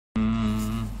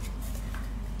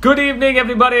Good evening,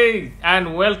 everybody,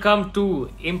 and welcome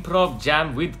to Improv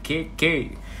Jam with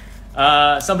KK.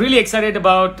 So I'm really excited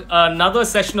about another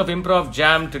session of Improv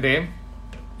Jam today.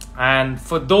 And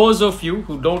for those of you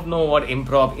who don't know what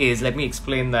improv is, let me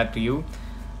explain that to you.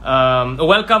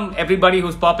 Welcome, everybody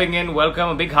who's popping in. Welcome,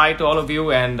 a big hi to all of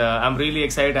you. And I'm really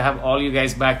excited to have all you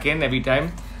guys back in every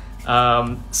time.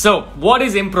 So what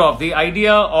is improv? The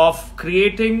idea of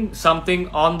creating something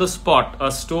on the spot,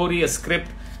 a story, a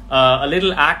script, a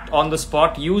little act on the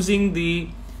spot using the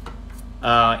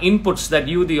inputs that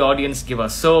you, the audience, give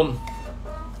us. So,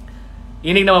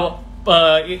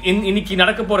 இன்னைக்கு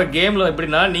நடக்க போற கேம்ல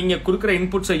எப்படின்னா நீங்க கொடுக்குற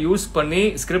இன்புட்ஸை use பண்ணி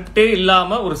ஸ்கிரிப்டே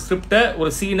இல்லாம ஒரு ஸ்கிரிப்டை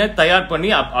ஒரு சீனை தயார்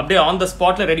பண்ணி அப்படியே ஆன் த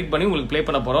ஸ்பாட்ல ரெடி பண்ணி உங்களுக்கு ப்ளே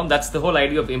பண்ண போறோம். That's the whole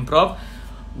idea of improv.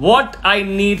 What I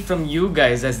need from you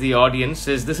guys as the audience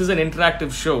is this is an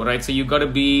interactive show, right? So you got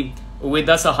to be with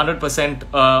us 100%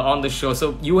 on the show. So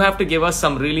you have to give us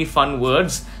some really fun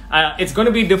words. It's going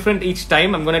to be different each time.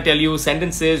 I'm going to tell you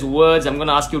sentences, words. I'm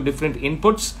going to ask you different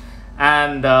inputs.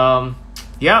 And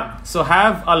yeah, so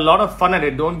have a lot of fun at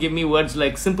it. Don't give me words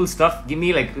like simple stuff. Give me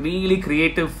like really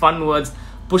creative, fun words.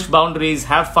 Push boundaries.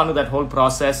 Have fun with that whole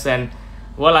process. And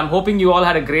well, I'm hoping you all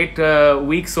had a great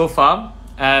week so far.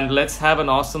 And let's have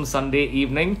an awesome Sunday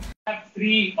evening. I have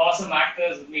three awesome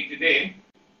actors with me today.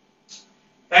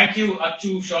 Thank you,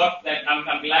 Achu Short. That I'm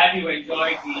glad you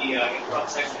enjoyed the improv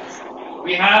sessions.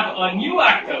 We have a new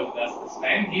actor with us this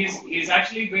time. He's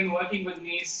actually been working with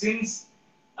me since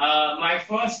my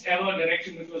first ever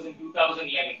direction, which was in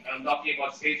 2011. I'm talking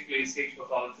about stage plays, stage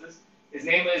performances. His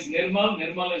name is Nirmal.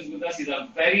 Nirmal is with us. He's a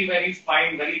very, very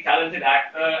fine, very talented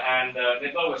actor. And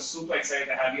Nirmal, we're super excited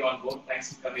to have you on board. Thanks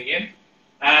for coming in.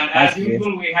 And as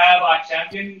usual, we have our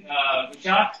champion,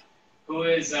 Vishak, who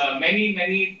is many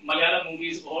Malayalam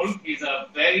movies old. He's a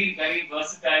very, very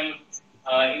versatile,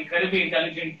 incredibly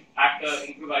intelligent actor,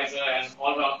 improviser, and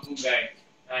all-round cool guy.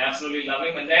 I absolutely love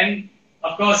him. And then,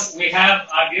 of course, we have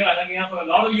our dear Ananya. For a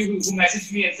lot of you who messaged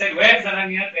me and said, "Where is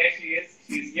Ananya?" There she is.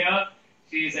 She's here.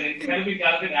 She's an incredibly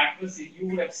talented actress. You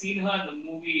would have seen her in the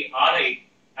movie 'RA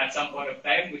at some point of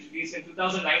time, which released in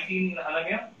 2019,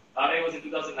 Ananya. 'RA was in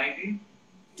 2019?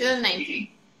 2019.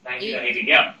 1918,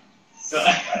 yeah. So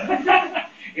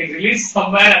it released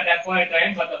somewhere at that point in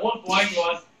time, but the whole point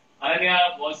was Ananya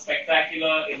was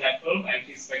spectacular in that film, and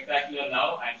she's spectacular now,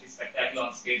 and she's spectacular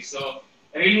on stage. So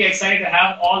really excited to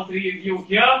have all three of you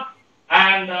here,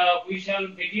 and we shall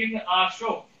begin our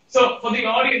show. So for the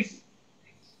audience,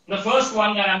 the first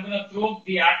one that I'm going to throw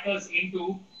the actors into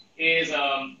is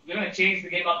we're going to change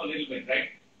the game up a little bit, right?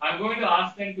 I'm going to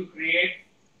ask them to create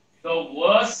the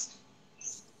worst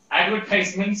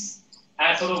advertisements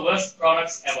and for the worst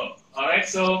products ever. All right,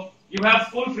 so you have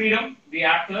full freedom, the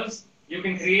actors. You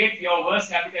can create your worst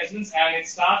advertisements, and it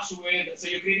starts with, so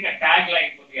you're creating a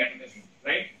tagline for the advertisement,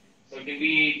 right? So it can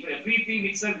be free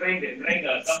mixer grinder,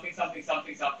 something.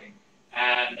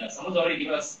 And someone's already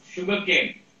given us sugar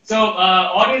cane. So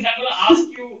audience, I'm going to ask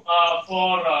you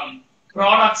for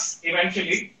products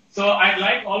eventually. So I'd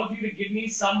like all of you to give me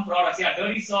some products. Yeah,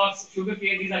 dirty socks, sugar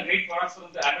cane, these are great products for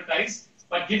them to advertise.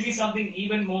 But give me something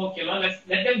even more killer.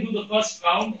 Let them do the first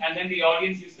round, and then the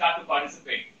audience, you start to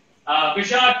participate.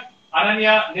 Vishak,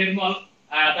 Ananya, Nirmal,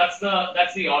 that's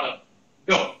the order.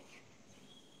 Go.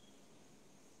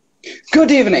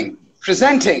 Good evening.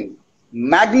 Presenting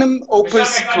Magnum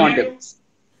Opus Vishak, condoms.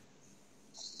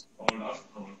 Hold on.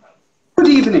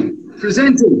 Good evening.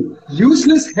 Presenting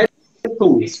useless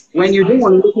headphones when you don't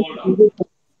want to. Hold on.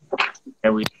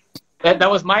 There we.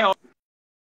 That was my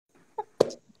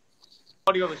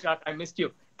audio, Vishak. I missed you.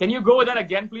 Can you go with that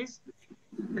again, please?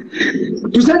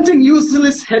 Presenting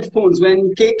useless headphones when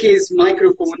KK's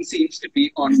microphone seems to be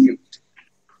on mute.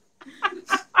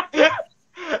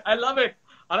 I love it.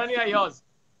 Ananya, yours.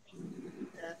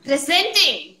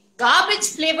 Presenting garbage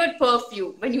flavored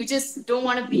perfume when you just don't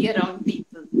want to be around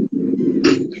people.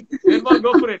 Nirmal,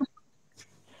 go for it.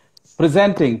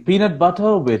 Presenting peanut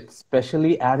butter with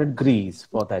specially added grease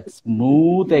for that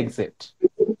smooth exit.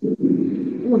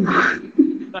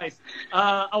 Nice.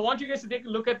 I want you guys to take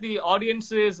a look at the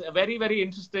audience's very, very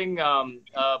interesting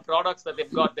products that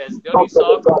they've got. There's dirty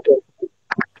socks,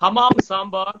 hammam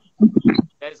sambar,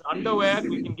 there's underwear.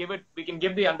 We can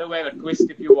give the underwear a twist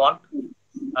if you want.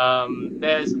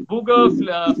 There's booger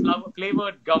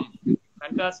flavored gum.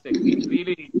 Fantastic.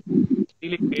 Really,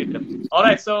 really creative. All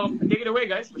right, so take it away,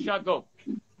 guys. Vishak, go.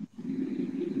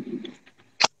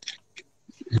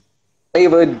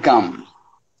 Flavored gum.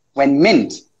 When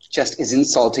mint just isn't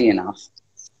salty enough.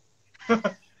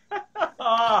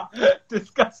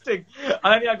 Disgusting.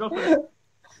 Ananya, go for it.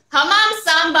 Hammam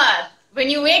sambar when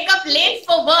you wake up late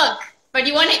for work but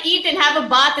you want to eat and have a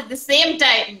bath at the same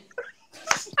time.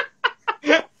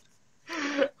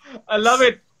 I love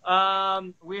it.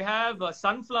 We have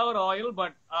sunflower oil,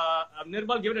 but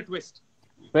Nirmal, give it a twist.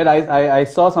 Wait, I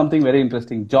saw something very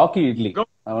interesting. Jockey idli. Go.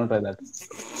 I want to try that.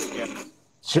 Yeah.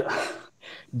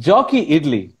 Jockey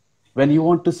idli. When you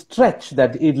want to stretch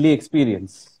that idli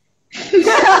experience.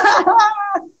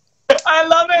 I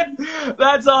love it.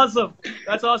 That's awesome.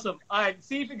 That's awesome. All right,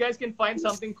 see if you guys can find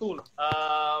something cool.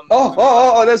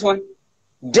 There's one.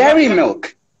 Dairy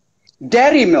milk.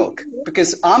 Dairy milk,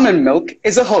 because almond milk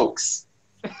is a hoax.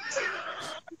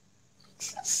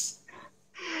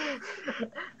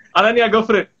 Ananya, go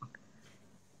for it.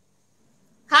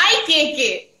 Hi,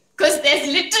 KK. Because there's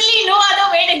literally no other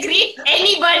way to greet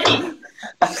anybody.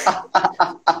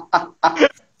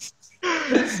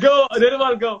 Go,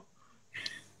 Nirmal, go.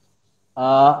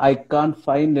 I can't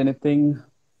find anything.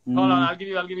 Hold on, I'll give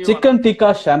you Chicken one.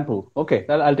 tikka shampoo. Okay,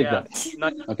 I'll take that.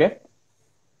 Nice. Okay.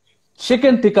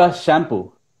 Chicken tikka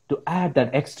shampoo to add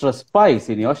that extra spice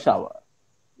in your shower.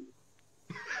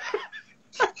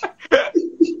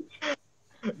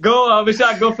 Go,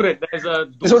 Vishak, go for it. There's a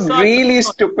This was really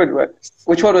stupid one.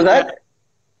 Which one was that?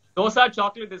 dosa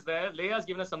chocolate is there. Leia's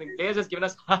given us something. Leia's just given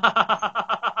us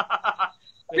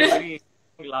very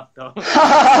laughter.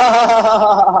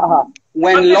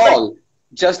 When lol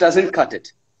just doesn't cut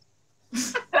it.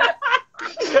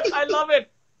 I love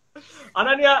it.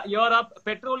 Ananya, you're up.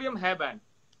 Petroleum hairband.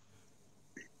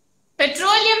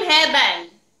 Petroleum hairband.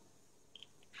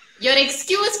 Your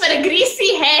excuse for a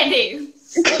greasy hair day.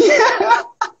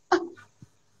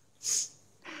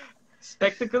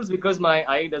 Spectacles because my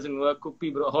eye doesn't work.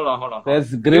 Kuppy, bro. Hold on.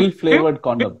 There's grill flavored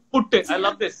condom. Vim Puttu. I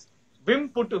love this. Vim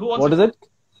Puttu. Who wants What it? is it?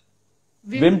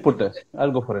 Vim Puttu.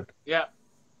 I'll go for it. Yeah.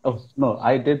 Oh, no,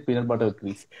 I did peanut butter with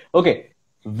grease. Okay.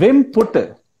 Vim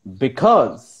Puttu,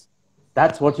 because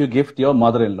that's what you gift your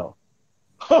mother-in-law.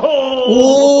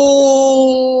 Oh.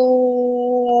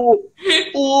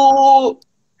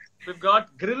 We've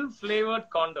got grill flavored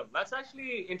condom. That's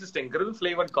actually interesting. Grill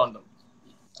flavored condom.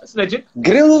 That's legit.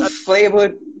 Grill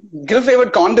flavored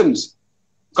condoms.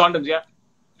 Condoms, yeah.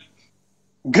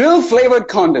 Grill flavored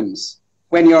condoms.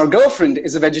 When your girlfriend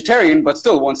is a vegetarian but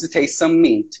still wants to taste some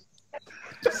meat.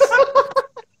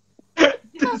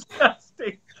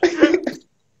 Disgusting.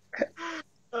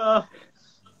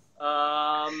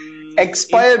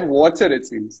 Expired water, it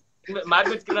seems.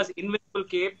 Madvid's given us invisible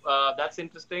cape. That's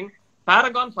interesting.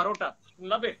 Paragon parota.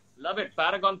 Love it. Love it.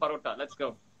 Paragon parota. Let's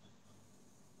go.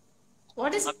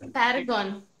 What is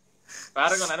Paragon?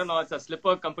 Paragon, I don't know. It's a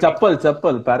slipper company. Chappal,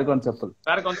 Paragon chappal.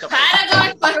 Paragon chappal.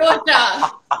 Paragon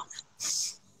parota.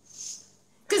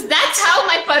 Because that's how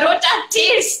my parota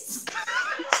tastes.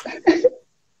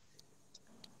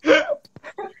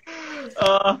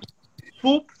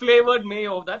 Poop flavored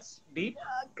mayo. That's deep.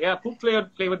 Yeah, poop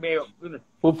flavored mayo.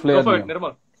 Poop flavored Go for it, mayo.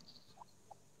 Nirmal.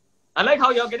 I like how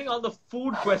you're getting all the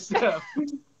food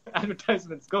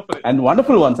advertisements. Go for it. And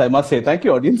wonderful ones, I must say. Thank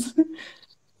you, audience.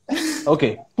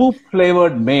 Okay, poop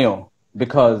flavored mayo,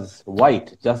 because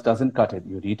white just doesn't cut it.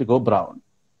 You need to go brown.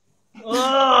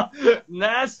 Oh,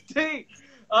 nasty.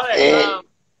 All right.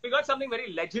 We got something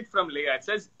very legit from Leia. It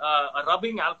says a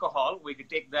rubbing alcohol. We could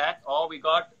take that. Or we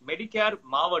got Medicare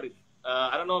Mavadu.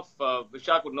 I don't know if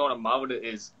Vishak would know what a Mavadu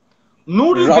is.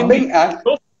 Noodle Rubbing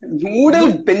bindi.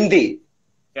 noodle bindi.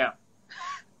 Yeah.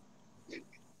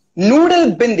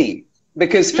 Noodle bindi.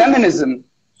 Because feminism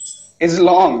is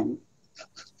long.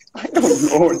 I don't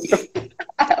know.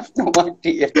 I have no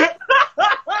idea.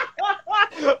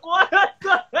 What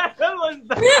the hell was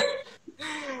that?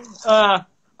 All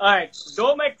right.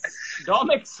 Domex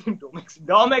donut.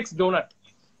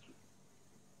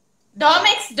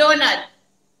 Domex donut.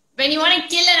 When you want to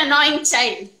kill an annoying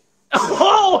child.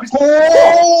 Oh!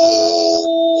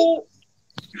 Oh!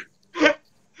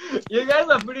 You guys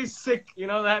are pretty sick, you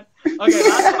know that? Okay,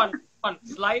 last one.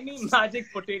 Slimy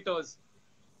magic potatoes.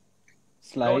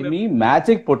 Slimy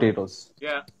magic potatoes.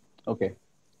 Yeah. Okay.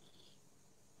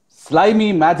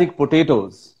 Slimy magic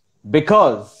potatoes,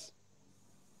 because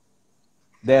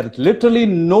there's literally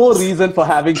no reason for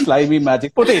having slimy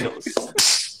magic potatoes.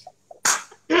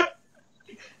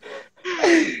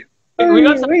 We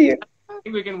got something. I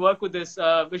think we can work with this.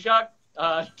 Vishak,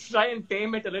 try and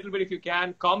tame it a little bit if you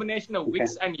can. Combination of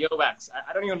Wicks and earwax.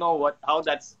 I don't even know how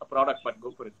that's a product, but go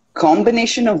for it.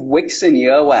 Combination of Wicks and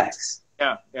earwax.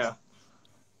 Yeah, yeah.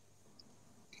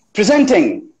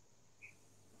 Presenting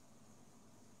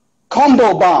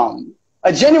Combo Balm,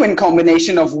 a genuine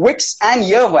combination of Wicks and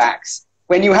earwax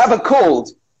when you have a cold,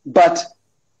 but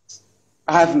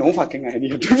I have no fucking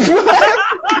idea.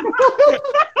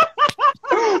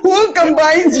 Who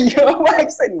combines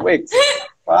earwax and wigs?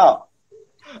 Wow.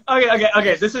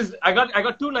 Okay. This is I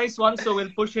got two nice ones, so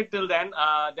we'll push it till then.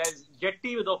 There's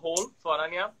jetty with a hole for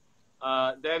Ananya.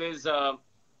 There is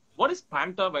what is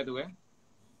Panta, by the way?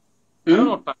 I don't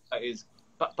know what Panta is.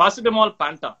 Paracetamol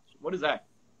Panta. What is that?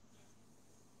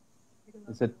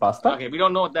 Is it pasta? Okay, we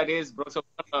don't know what that is, bro. So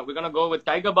we're gonna go with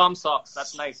Tiger Balm socks.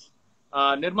 That's nice.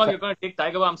 Nirmal, you're gonna take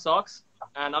Tiger Balm socks,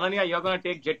 and Ananya, you're gonna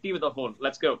take jetty with a hole.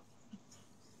 Let's go.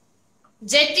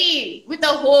 Jetty with a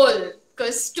hole,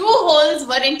 because 2 holes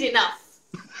weren't enough.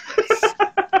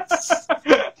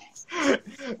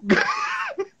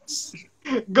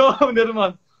 Go,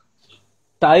 Nirmal.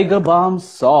 Tiger Balm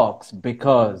socks,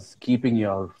 because keeping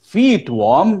your feet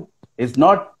warm is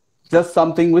not just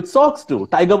something with socks do.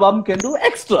 Tiger Balm can do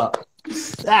extra.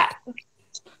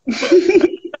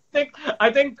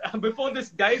 I think before this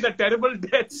dies a terrible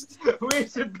death, we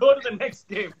should go to the next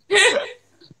game.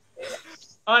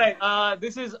 All right,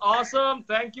 this is awesome.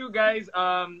 Thank you, guys.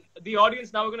 The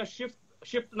audience, now we're going to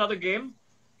shift another game.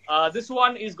 This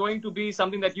one is going to be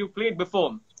something that you played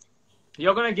before.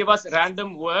 You're going to give us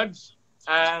random words,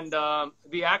 and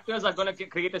the actors are going to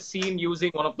create a scene using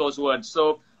one of those words.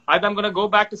 So either I'm going to go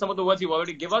back to some of the words you've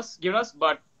already given us,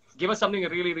 but give us something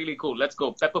really, really cool. Let's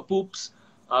go. Pepper poops,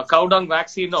 cow dung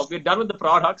vaccine. No, we're done with the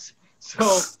products.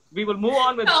 So we will move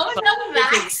on with Cow dung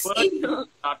vaccine. to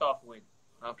start off with.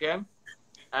 Okay?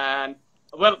 And,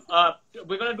 well,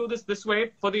 we're going to do this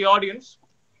way for the audience.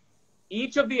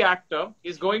 Each of the actor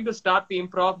is going to start the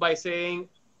improv by saying,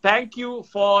 thank you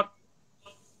for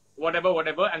whatever,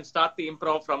 and start the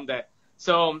improv from there.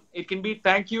 So it can be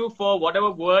thank you for whatever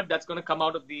word that's going to come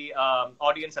out of the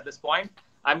audience at this point.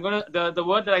 The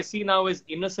word that I see now is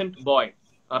innocent boy.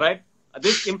 All right.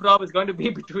 This improv is going to be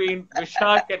between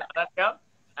Vishak and Ananya,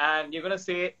 and you're going to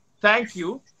say thank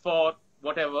you for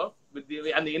whatever.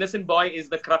 And the innocent boy is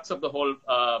the crux of the whole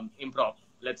improv.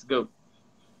 Let's go.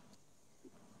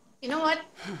 You know what?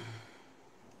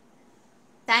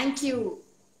 Thank you,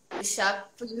 Vishak,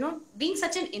 for being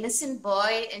such an innocent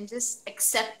boy and just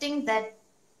accepting that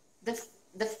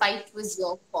the fight was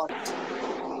your fault.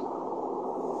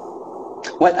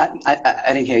 What? I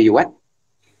didn't hear you. What?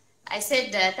 I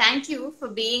said thank you for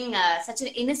being such an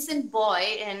innocent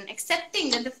boy and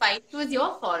accepting that the fight was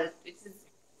your fault, which is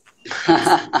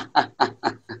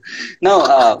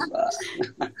No.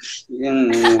 You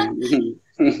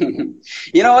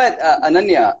know what,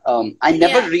 Ananya? I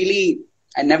never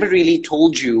really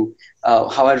told you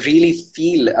how I really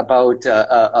feel about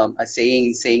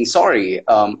saying sorry.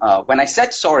 When I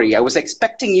said sorry, I was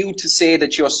expecting you to say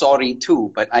that you're sorry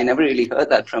too, but I never really heard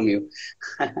that from you.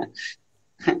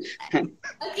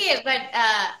 Okay, but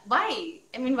why?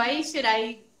 I mean, why should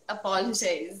I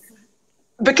apologize?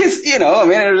 Because, in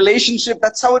a relationship,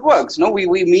 that's how it works. No, we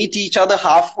meet each other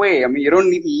halfway. I mean, you don't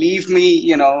leave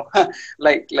me,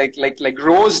 like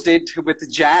Rose did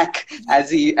with Jack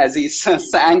as he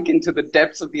sank into the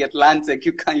depths of the Atlantic.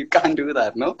 You can't do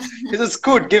that, no? This is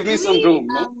good. Give me some room,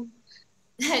 no?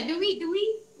 Do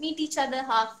we meet each other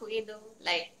halfway though?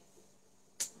 Like,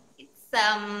 it's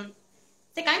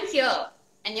like I'm here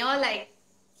and you're like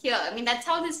here. I mean, that's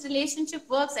how this relationship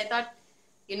works. I thought,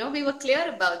 we were clear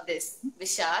about this,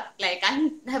 Vishak. Like,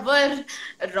 I'm never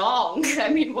wrong. I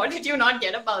mean, what did you not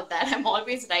get about that? I'm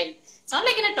always right. It's not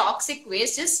like in a toxic way.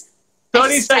 It's just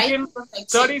 30 seconds.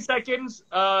 30 seconds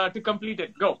to complete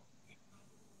it. Go.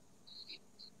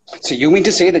 So you mean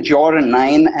to say that you're a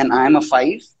 9 and I'm a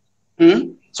 5?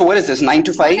 So what is this, 9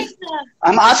 to 5?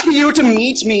 I'm asking you to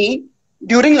meet me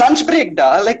during lunch break,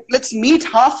 da. Like, let's meet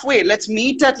halfway. Let's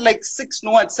meet at like 6,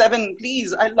 no, at 7,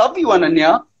 please. I love you,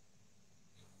 Ananya.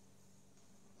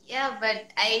 Yeah,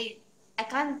 but I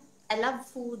can't. I love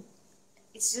food.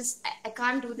 It's just I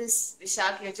can't do this,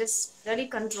 Vishak. You're just really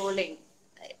controlling.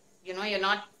 You're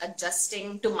not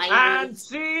adjusting to my And needs.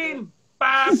 scene.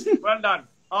 Bam. Well done.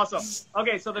 Awesome.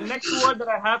 Okay, so the next word that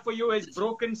I have for you is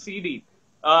broken CD.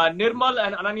 Nirmal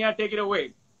and Ananya, take it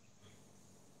away.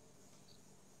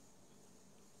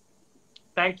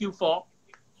 Thank you for.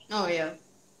 Oh yeah.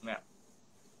 Yeah.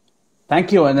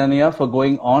 Thank you, Ananya, for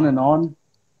going on and on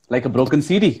like a broken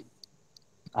CD.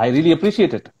 I really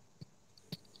appreciate it.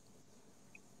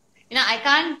 I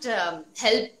can't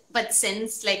help but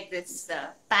sense like this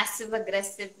passive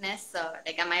aggressiveness.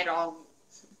 Like, am I wrong?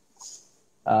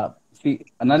 See,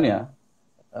 Ananya,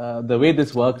 the way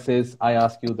this works is I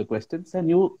ask you the questions and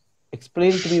you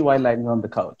explain to me while lying on the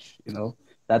couch.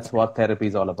 That's what therapy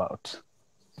is all about.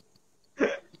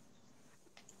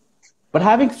 But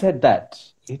having said that,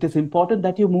 it is important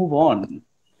that you move on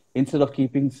instead of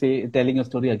telling a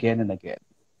story again and again.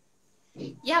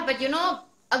 Yeah, but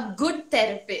a good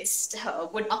therapist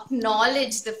would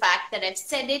acknowledge the fact that I've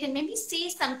said it and maybe say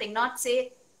something, not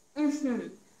say, mm-hmm.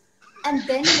 And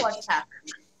then what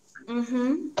happened?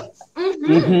 Mm-hmm.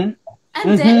 Mm-hmm. Mm-hmm.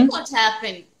 And then what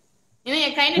happened? You know,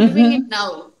 you're kind of doing it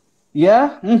now.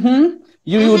 Yeah. Mm-hmm. Do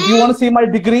you want to see my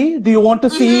degree? Do you want to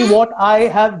see what I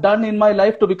have done in my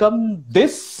life to become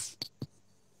this?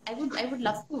 I would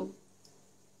love to.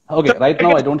 Okay, right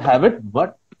now I don't have it,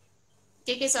 but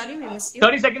KK, sorry, we missed you.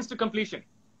 30 seconds to completion.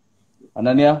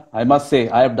 Ananya, I must say,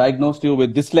 I have diagnosed you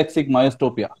with dyslexic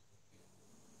myostopia.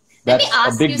 Let That's me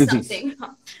ask a big you disease.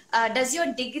 something. Does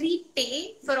your degree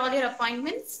pay for all your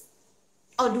appointments?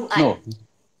 Or do I? No.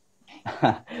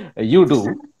 You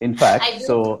do, in fact. I do.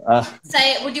 So,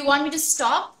 Would you want me to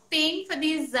stop paying for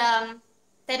these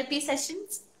therapy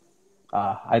sessions?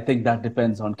 I think that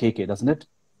depends on KK, doesn't it?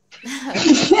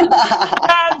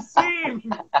 And scene.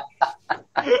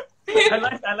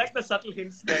 I like the subtle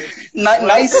hints there.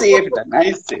 Nice save,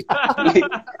 nice save.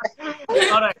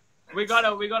 All right, we got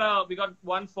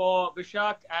one for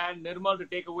Vishak and Nirmal to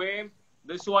take away.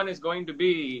 This one is going to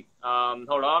be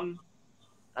hold on.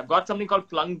 I've got something called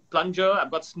plunger.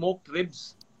 I've got smoked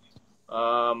ribs.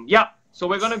 Yeah, so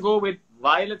we're gonna go with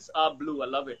violets are blue. I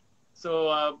love it.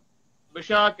 So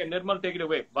Vishak and Nirmal, take it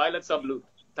away. Violets are blue.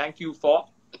 Thank you for.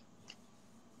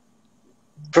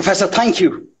 Professor, thank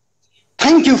you.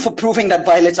 Thank you for proving that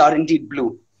violets are indeed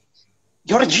blue.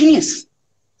 You're a genius.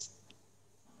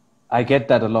 I get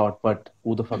that a lot, but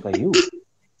who the fuck are you?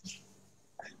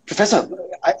 Professor,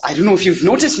 I don't know if you've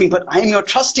noticed me, but I am your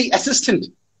trusty assistant.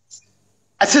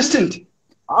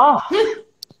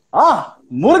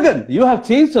 Murugan, you have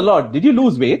changed a lot. Did you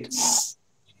lose weight?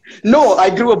 No, I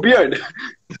grew a beard.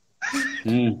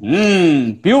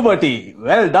 Puberty.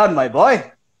 Well done, my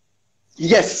boy.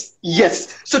 Yes.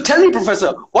 So tell me,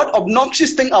 Professor, what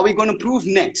obnoxious thing are we going to prove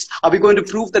next? Are we going to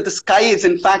prove that the sky is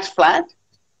in fact flat?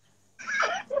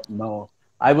 No,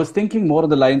 I was thinking more on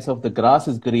the lines of the grass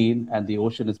is green and the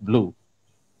ocean is blue.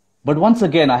 But once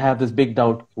again, I have this big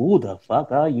doubt. Who the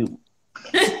fuck are you?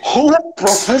 Oh,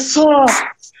 Professor,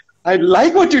 I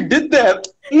like what you did there.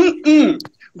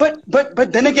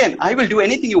 But then again, I will do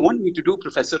anything you want me to do,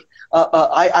 Professor.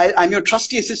 I'm your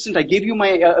trusty assistant. I gave you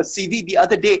my CV the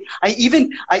other day. I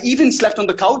even slept on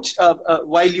the couch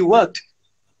while you worked.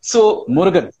 So,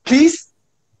 Murugan, please.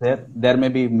 There may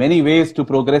be many ways to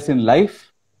progress in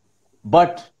life,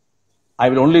 but I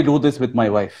will only do this with my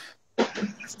wife.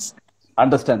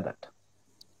 Understand that.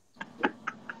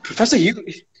 Professor, you're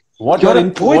a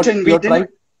poet and we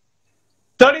didn't...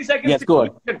 30 seconds. Yes, go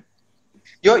on.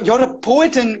 You're a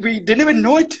poet and we didn't even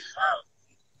know it.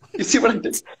 You see what I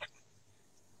did?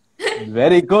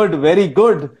 Very good, very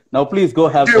good. Now please go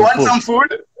have Do you want some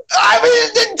food? I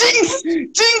mean,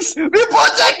 jinx, we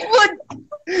bought that food.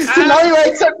 So now you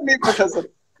accept me, Professor.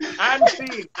 And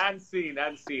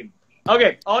scene.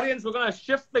 Okay, audience, we're going to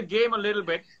shift the game a little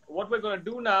bit. What we're going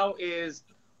to do now is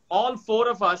all four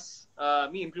of us,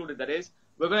 me included that is,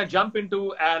 we're going to jump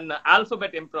into an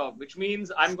alphabet improv, which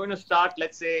means I'm going to start,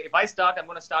 let's say, if I start, I'm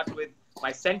going to start with,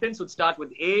 my sentence would start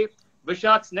with A,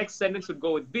 Vishak's next sentence would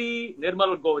go with B,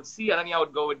 Nirmal would go with C, Ananya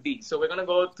would go with D. So we're going to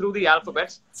go through the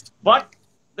alphabets. But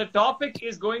the topic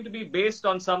is going to be based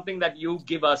on something that you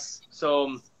give us.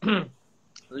 So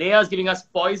Leah's giving us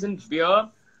poisoned beer.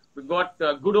 We've got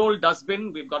good old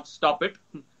dustbin. We've got stop it.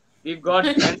 We've got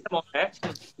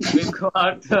we've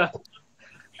got...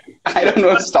 I don't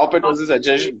know. Stop it was a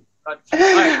suggestion.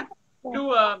 Right.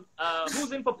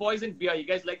 Who's in for poisoned beer? You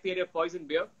guys like the idea of poisoned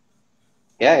beer?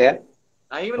 Yeah.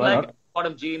 I even like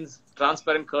bottom jeans,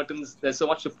 transparent curtains. There's so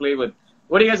much to play with.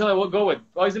 What do you guys want to go with?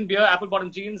 Poisoned beer, apple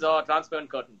bottom jeans, or transparent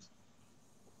curtains?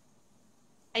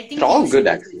 I think They're all good,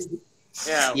 actually.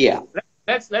 Yeah.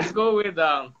 Let's go with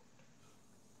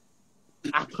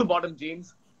apple bottom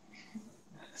jeans.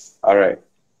 All right.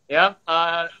 Yeah.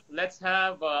 Let's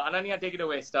have Ananya take it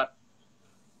away. Start.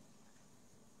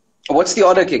 What's the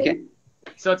order, KK?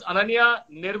 So it's Ananya,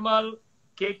 Nirmal,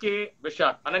 KK,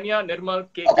 Vishak. Ananya, Nirmal,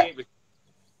 KK, Vishak.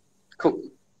 Cool.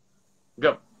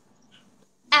 Go.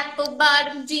 Apple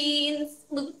bottom jeans,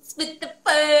 boots with the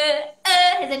fur.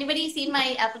 Has anybody seen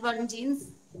my apple bottom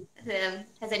jeans?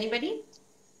 Has anybody?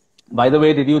 By the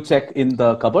way, did you check in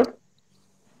the cupboard?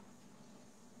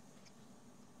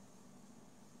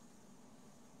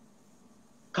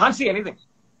 Can't see anything.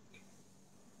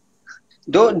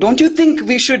 Don't you think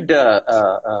we should get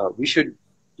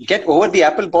over the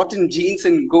apple bottom jeans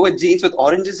and go with jeans with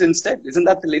oranges instead? Isn't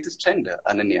that the latest trend,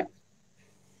 Ananya?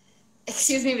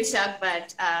 Excuse me, Vishak,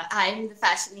 but I'm the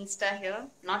fashionista here,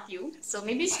 not you. So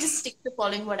maybe you should just stick to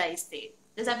following what I say.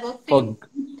 Does that work for you?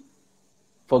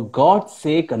 For God's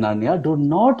sake, Ananya, do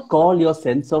not call your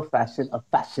sense of fashion a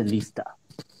fashionista.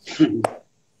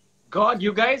 God,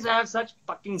 you guys have such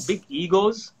fucking big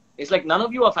egos. It's like none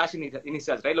of you are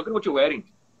fashionistas, right? Look at what you're wearing.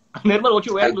 Nirmal, what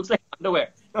you're wearing looks like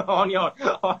underwear on your.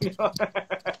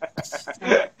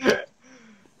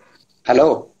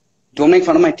 Hello. Don't make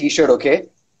fun of my t-shirt, okay?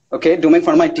 Okay? Don't make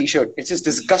fun of my t-shirt. It's this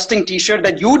disgusting t-shirt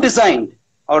that you designed.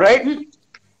 Alright?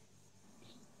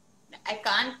 I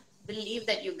can't believe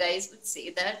that you guys would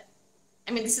say that.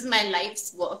 I mean, this is my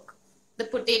life's work. The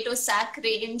potato sack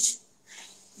range,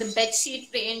 the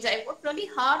bedsheet range. I worked really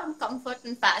hard on comfort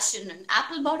and fashion and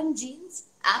apple bottom jeans.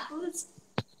 Apples.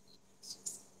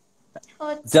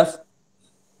 Hurts.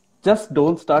 Just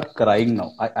don't start crying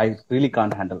now. I really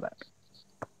can't handle that.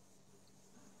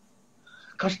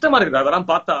 கஷ்டமா இருக்குடா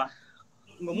அதெல்லாம் பார்த்தா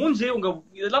உங்க மூஞ்சி உங்க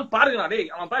இதெல்லாம் பாருங்கடா டேய்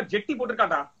அவன் பாரு ஜெட்டி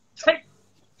போட்டுருக்காடா சை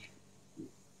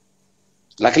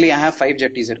Luckily, I have 5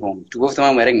 jetties at home. 2 of them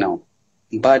I'm wearing now.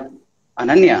 But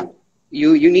Ananya,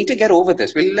 you need to get over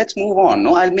this. Well, let's move on.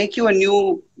 No, I'll make you a new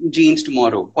jeans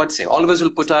tomorrow. What say? All of us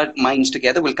will put our minds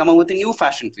together. We'll come up with a new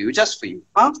fashion for you, just for you.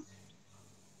 Huh?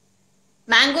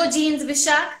 Mango jeans,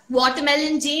 Vishak.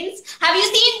 Watermelon jeans. Have you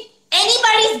seen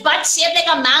anybody's butt shaped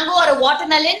like a mango or a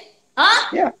watermelon? Huh?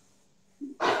 Yeah.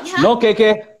 Yeah. No, KK,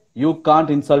 you can't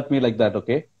insult me like that,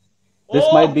 okay? This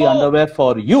might be underwear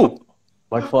for you,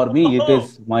 but for me, it is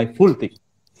my full thing.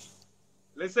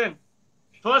 Listen,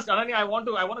 first, Ananya, I want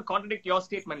to contradict your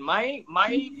statement. My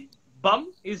bum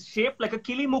is shaped like a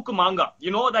kilimukku manga.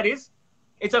 You know what that is?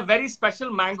 It's a very special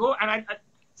mango, and I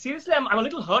seriously, I'm a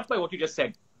little hurt by what you just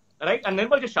said. Right? And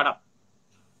Nirmal, just shut up.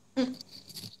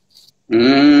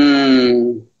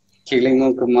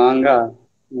 Kilimukku manga.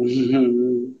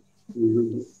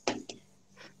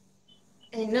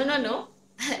 No.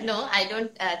 No, I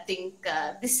don't think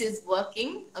this is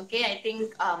working. Okay, I think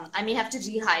I may have to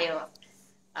rehire.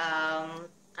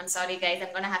 I'm sorry, guys.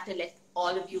 I'm gonna have to let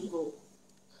all of you go.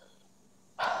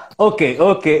 Okay.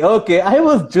 I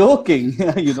was joking.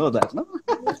 You know that, no?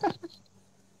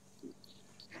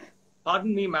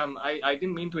 Pardon me, ma'am. I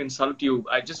didn't mean to insult you.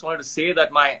 I just wanted to say that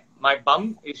my bum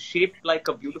is shaped like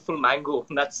a beautiful mango.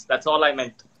 That's all I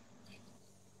meant.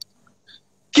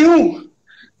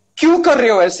 क्यों कर रहे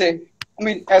हो ऐसे? I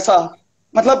mean, ऐसा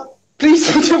मतलब please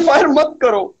मुझे fire मत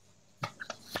करो.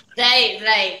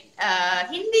 Right.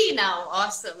 Hindi now,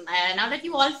 awesome. Now that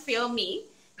you all fear me,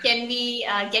 can we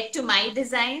get to my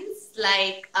designs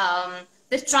like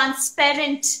the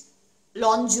transparent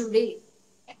lingerie?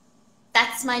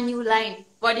 That's my new line.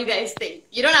 What do you guys think?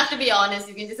 You don't have to be honest.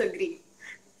 You can just agree.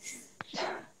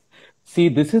 See,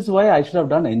 this is why I should have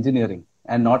done engineering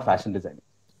and not fashion designing.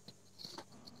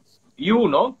 You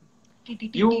know?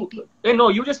 No,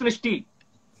 you just finished tea.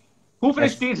 Who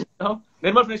finished tea? No?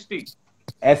 Nirmal finished tea.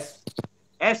 S.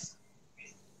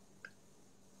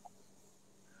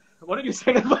 What did you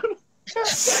say, Nirmal?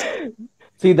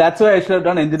 See, that's why I should have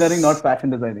done engineering, not fashion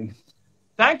designing.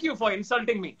 Thank you for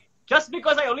insulting me. Just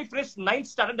because I only finished 9th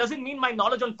standard doesn't mean my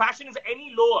knowledge on fashion is any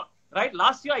lower, right?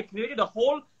 Last year I created a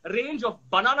whole range of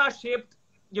banana-shaped,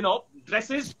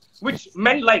 dresses which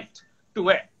men liked to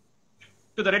wear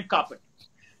to the red carpet.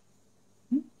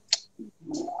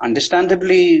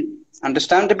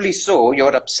 Understandably so,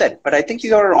 you're upset, but I think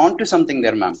you're onto something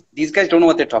there, ma'am. These guys don't know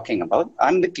what they're talking about.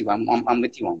 I'm with you. I'm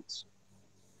with you on this.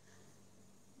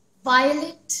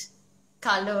 Violet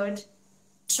colored,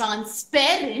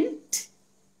 transparent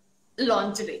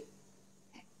lingerie.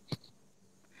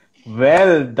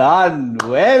 Well done,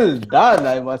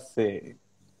 I must say.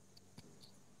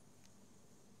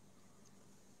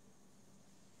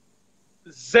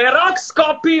 Xerox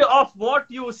copy of what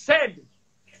you said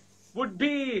would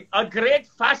be a great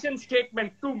fashion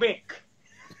statement to make.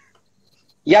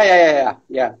 Yeah.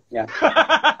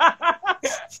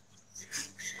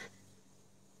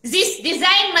 This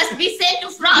design must be sent to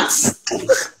France.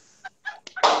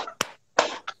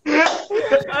 I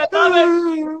love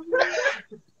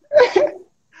it.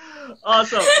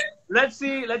 Awesome. Let's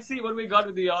see what we got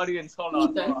with the audience.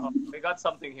 Hold on. We got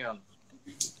something here.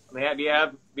 We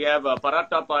have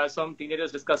Paratha Payasam,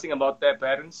 teenagers discussing about their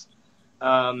parents.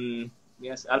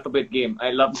 Yes, alphabet game.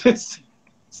 I love this.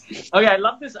 Okay, I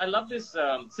love this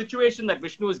situation that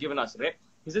Vishnu has given us, right?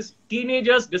 This is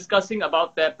teenagers discussing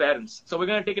about their parents. So we're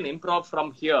going to take an improv from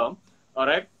here, all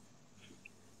right?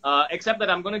 Except that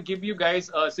I'm going to give you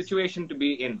guys a situation to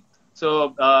be in. So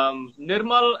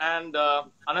Nirmal and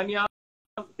Ananya,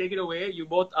 take it away. You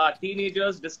both are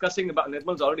teenagers discussing about...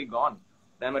 Nirmal's already gone.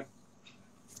 Damn it.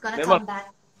 It's going to come back.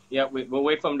 Yeah, we'll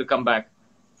wait for him to come back.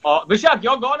 Vishak,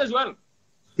 you're gone as well.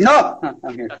 No,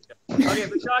 I'm here. Okay,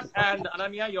 Vishak and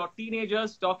Ananya, you're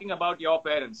teenagers talking about your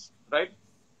parents, right?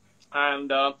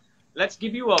 And let's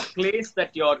give you a place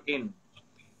that you're in.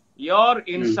 You're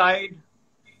inside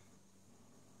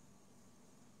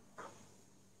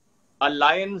a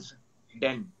lion's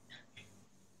den.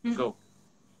 Go.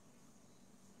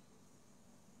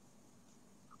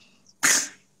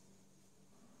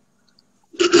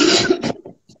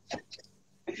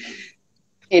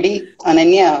 Eddie,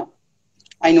 Ananya,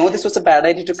 I know this was a bad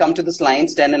idea to come to this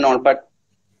lion's den and all, but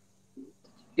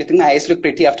you think my eyes look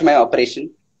pretty after my operation?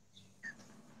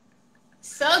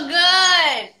 So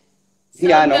good. So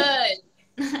Yeah, I know. good.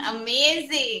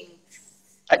 Amazing.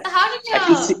 I, So how did I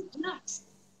can see.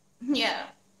 Yeah.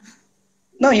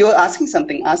 No, you were asking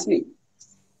something. Ask me.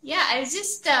 Yeah, I was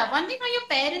just wondering how your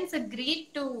parents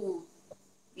agreed to,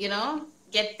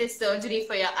 get this surgery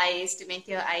for your eyes to make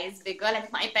your eyes bigger.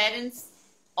 Like my parents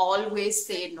always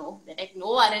say no. They're like,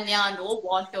 no Ananya, no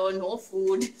water, no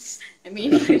food. I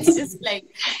mean, it's just like,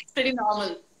 it's pretty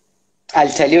normal. I'll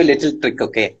tell you a little trick,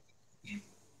 okay?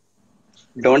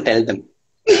 Don't tell them.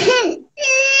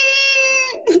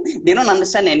 They don't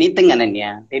understand anything,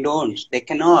 Ananya. They don't. They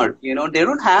cannot. They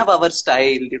don't have our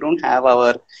style. They don't have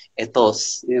our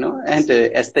ethos, and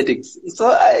aesthetics.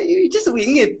 So you just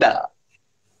wing it.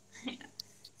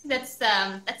 That's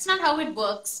not how it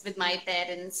works with my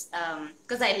parents.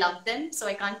 Because I love them, so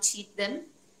I can't cheat them.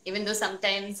 Even though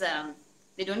sometimes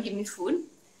they don't give me food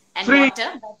and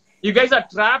water. You guys are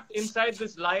trapped inside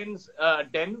this lion's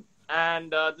den,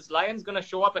 and this lion's gonna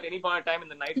show up at any point of time in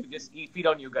the night to just feed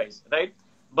on you guys, right?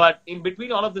 But in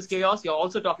between all of this chaos, you're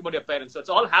also talking about your parents. So it's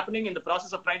all happening in the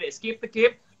process of trying to escape the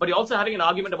cave, but you're also having an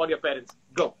argument about your parents.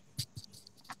 Go.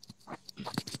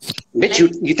 Bitch,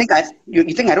 you think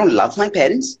I don't love my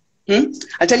parents?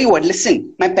 I'll tell you what.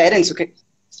 Listen, my parents. Okay.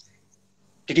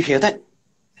 Did you hear that?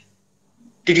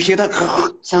 Did you hear that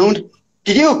sound?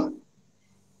 Did you?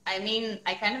 I mean,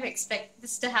 I kind of expect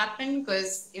this to happen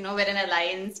because, we're in a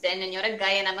lion's den and you're a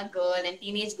guy and I'm a girl, and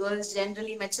teenage girls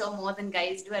generally mature more than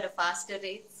guys do at a faster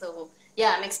rate. So,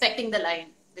 yeah, I'm expecting the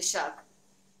lion, the shark.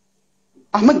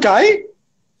 I'm a guy?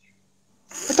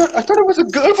 I thought I was a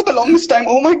girl for the longest time.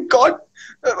 Oh my God.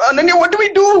 Ananya, what do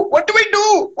we do? What do we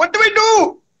do? What do we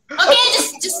do?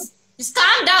 Okay, just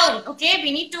calm down. Okay,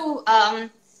 we need to, I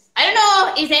don't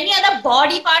know, is any other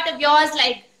body part of yours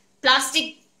like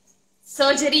plastic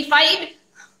surgery-fied?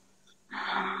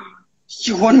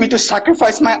 You want me to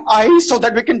sacrifice my eyes so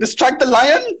that we can distract the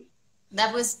lion?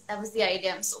 That was the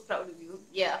idea. I'm so proud of you.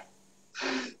 Yeah.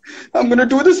 I'm gonna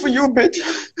do this for you, bitch.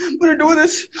 I'm gonna do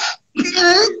this.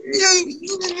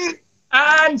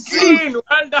 And scene.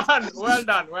 Well done. Well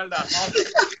done. Well done.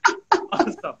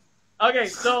 Awesome. Okay,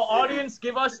 so audience,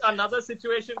 give us another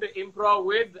situation to improv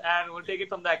with, and we'll take it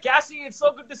from there. Cassie, it's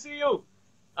so good to see you.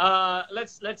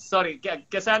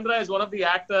 Cassandra is one of the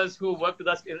actors who worked with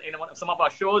us in some of our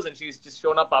shows, and she's just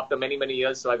shown up after many, many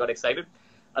years, so I got excited.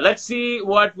 Let's see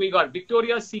what we got.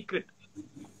 Victoria's Secret.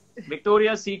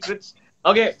 Victoria's Secrets.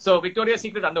 Okay, so Victoria's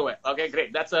Secret underwear. Okay,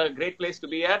 great. That's a great place to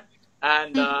be at.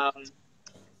 And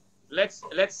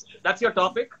that's your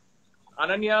topic.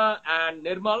 Ananya and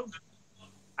Nirmal.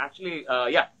 Actually,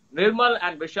 Nirmal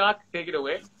and Vishak, take it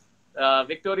away.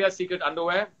 Victoria's Secret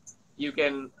underwear. You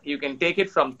can take it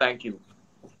from thank you.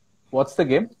 What's the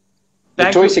game?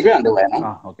 Victoria's Secret underwear,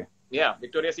 no? Okay. Yeah,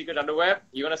 Victoria's Secret underwear.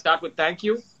 You're going to start with thank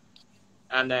you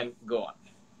and then go on.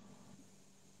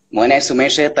 Moine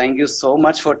Sumeshe, thank you so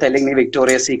much for telling me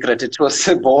Victoria's Secret. It was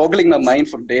boggling my mind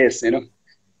for days,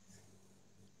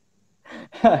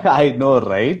 I know,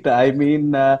 right? I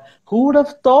mean, who would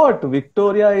have thought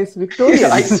Victoria is Victorian?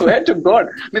 I swear to God.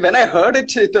 I mean, when I heard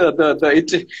it, it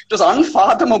was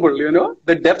unfathomable,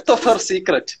 the depth of her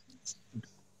secret.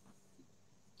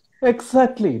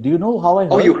 Exactly. Do you know how I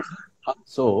heard? Oh, you.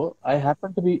 So, I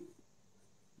happened to be...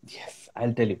 Yes,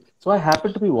 I'll tell you. So, I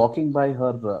happened to be walking by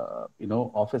her,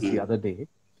 office the other day.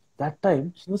 That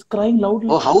time, she was crying loudly.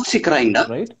 Oh, how was she crying? Huh?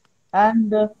 Right?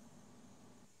 And...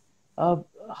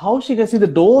 how she can see the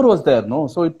door was there, no?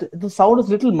 So the sound is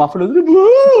little muffled.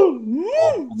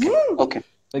 Okay.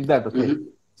 Like that, okay.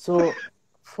 So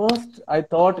first I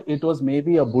thought it was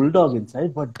maybe a bulldog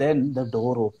inside, but then the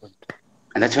door opened.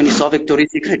 And that's when you saw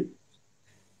Victoria's Secret?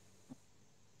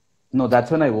 No,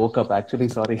 that's when I woke up, actually,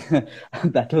 sorry.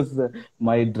 That was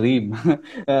my dream.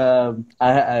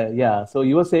 Yeah, so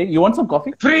you were saying, you want some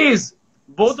coffee? Freeze!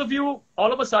 Both of you,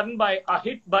 all of a sudden, are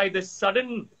hit by this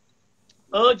sudden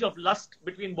urge of lust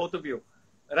between both of you,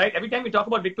 right? Every time we talk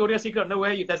about Victoria's Secret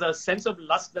underwear, there's a sense of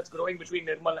lust that's growing between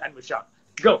Nirmal and Vishak.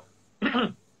 Go.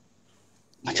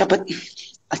 But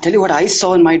I'll tell you what I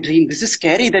saw in my dream. This is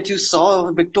scary that you saw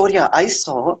Victoria. I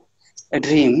saw a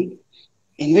dream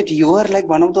in which you are like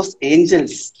one of those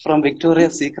angels from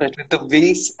Victoria's Secret with the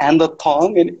wings and the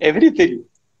thong and everything.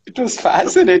 It was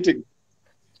fascinating.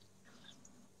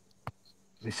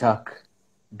 Vishak,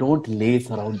 don't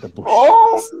lace around the bush.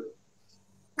 Oh,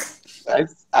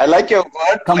 I like your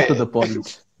word. Come to the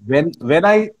point. When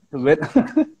I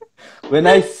when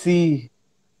I see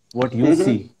what you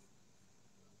see,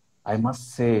 I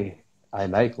must say I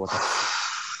like what I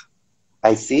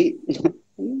see. I see.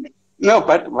 No,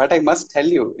 but what I must tell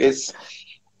you is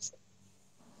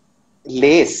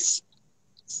lace.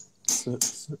 So,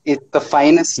 It's the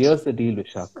finest. here's the deal,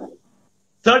 Vishak.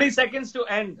 30 seconds to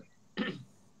end.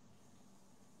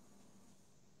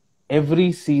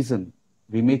 Every season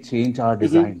we may change our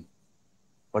design,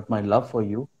 but my love for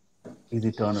you is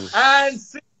eternal. And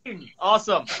scene.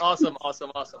 Awesome.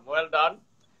 Well done.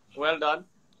 Well done.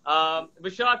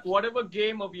 Vishak, whatever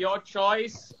game of your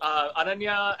choice,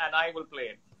 Ananya and I will play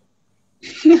it.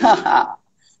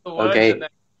 The words Okay. and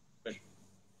then-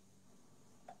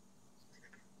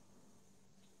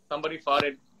 Somebody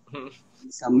farted.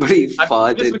 Somebody I've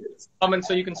farted. just with comments,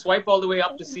 so you can swipe all the way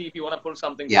up to see if you want to pull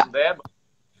something Yeah. from there.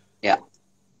 Yeah.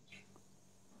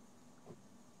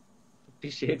 50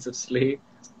 Shades of Slay.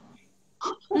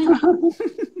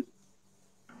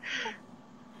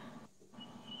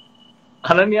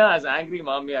 Ananya as angry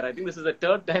mom. Yeah, I think this is the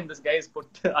third time this guy has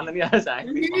put Ananya as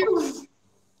angry mom.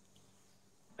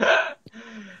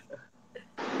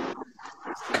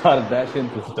 Kardashian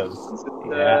sisters.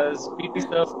 Speedy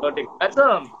surf flirting.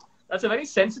 That's a very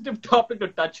sensitive topic to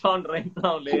touch on right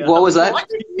now, Leah. What was that? What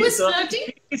is this flirting?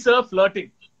 Speedy surf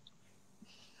flirting.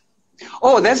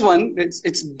 Oh, there's one.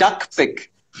 It's duck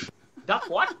pick. Duck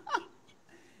what?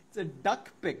 It's a duck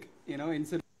pick, you know,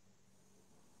 instead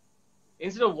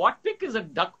Instead of what pick is a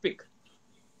duck pick?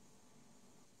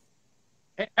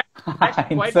 I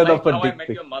actually quite Instead like of a How I dick Met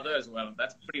pic. Your Mother as well.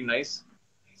 That's pretty nice.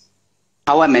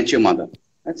 How I Met Your Mother.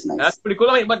 That's nice. That's pretty cool.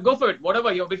 I mean, but go for it. Whatever.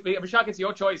 Vishak, it's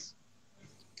your choice.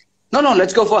 No,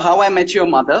 let's go for How I Met Your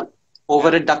Mother over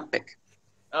a duck pick.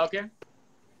 Okay.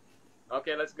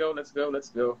 Okay, let's go.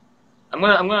 I'm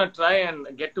gonna try and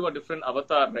get to a different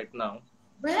avatar right now.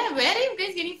 Where are you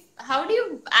guys getting? How do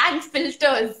you add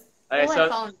filters? Alright, I so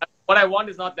found. what I want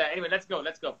is not there. Anyway, let's go.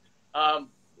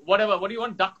 Whatever. What do you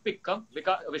want? Duck pick, come,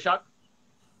 Vishak.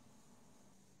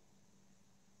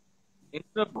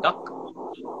 Instead of duck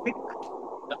pick.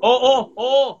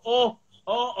 Oh,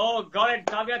 got it.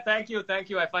 Kavya, thank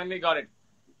you. I finally got it.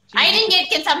 I didn't get.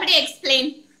 Can somebody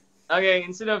explain? Okay,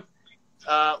 instead of,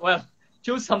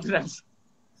 choose something else.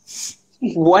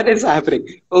 What is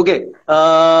happening? Okay.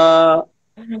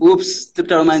 Oops.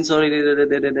 I'm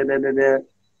sorry.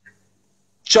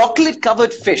 Chocolate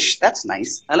covered fish. That's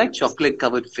nice. I like chocolate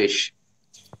covered fish.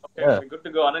 Okay, Yeah. we're good to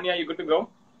go. Ananya, you good to go?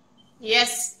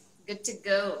 Yes, good to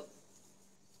go.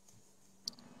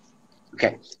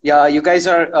 Okay. Yeah, you guys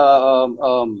are.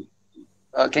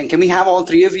 Can we have all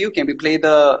three of you? Can we play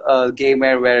the game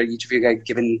where each of you get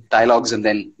given dialogues and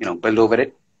then build over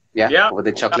it? Yeah. Over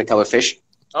the chocolate covered fish.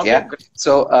 Okay, Yeah. good.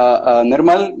 So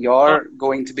Nirmal, you're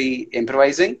going to be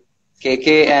improvising.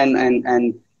 KK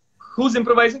and Who's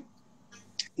improvising?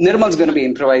 Nirmal's going to be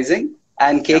improvising,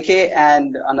 and KK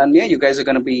and Ananya, you guys are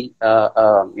going to be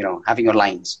having your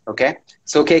lines. Okay.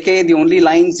 So KK, the only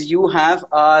lines you have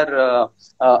are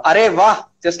 "Arey wah,"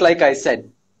 just like I said.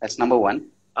 That's number one.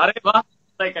 Arey wah,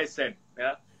 like I said.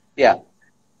 Yeah. Yeah.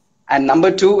 And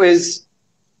number two is,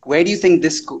 where do you think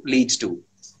this leads to?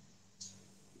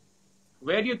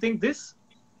 Where do you think this?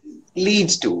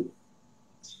 Leads to.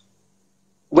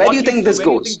 Where do you think this Where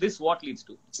do you goes? think this what leads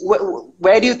to?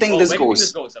 Where do you think this where do you think goes?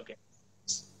 this goes? Okay.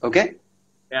 Okay.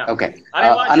 Yeah. Okay.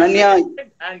 Arey wah, Ananya,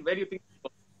 and where do you think this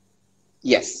goes?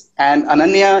 yes. And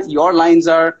Ananya, your lines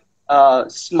are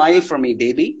 "Smile for me,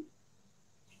 baby."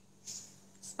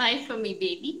 Smile for me,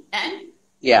 baby. And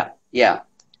Yeah.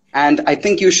 And I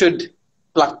think you should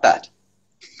pluck that.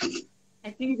 I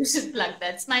think you should plug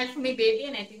that. Smile for me, baby.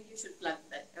 And I think you should plug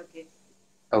that. Okay.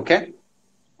 Okay.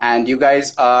 And you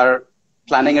guys are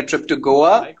planning a trip to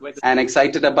Goa Like where the- and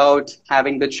excited about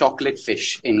having the chocolate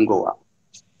fish in Goa.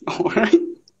 All right.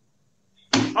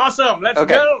 Awesome. Let's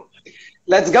Okay. go.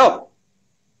 Let's go.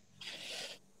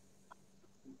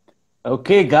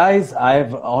 Okay, guys,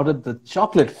 I've ordered the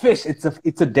chocolate fish. It's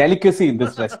a delicacy in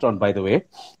this restaurant, by the way.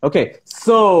 Okay,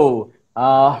 so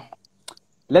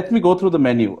let me go through the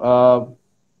menu.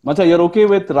 Macha, you're okay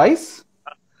with rice?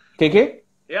 KK?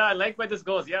 Yeah, I like where this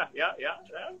goes. Yeah.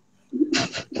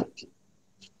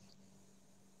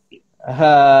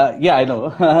 Yeah, I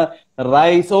know.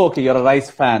 Rice. Oh, okay, you're a rice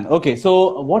fan. Okay,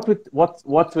 so what's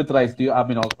with rice? Do you? I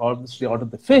mean, obviously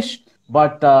ordered the fish,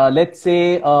 but let's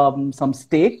say some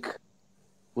steak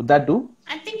Would that do?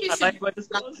 I think you I should like where this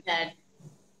plug goes. that.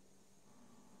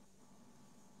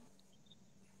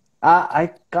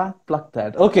 I can't pluck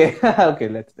that. Okay, okay,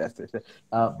 let's test it.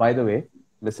 By the way,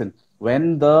 listen,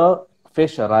 when the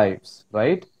fish arrives,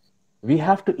 right, we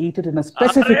have to eat it in a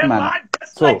specific Arey manner. man,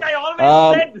 just So, like I always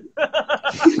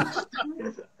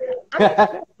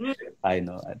said.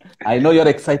 I know you're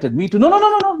excited. Me too. No, no,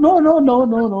 no, no, no, no, no,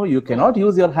 no, no. You cannot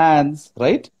use your hands,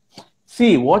 right?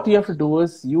 See, what you have to do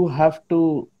is you have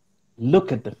to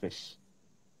look at the fish,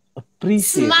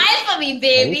 appreciate it. Smile for me,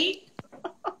 baby.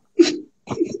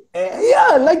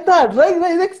 Yeah, like that, right?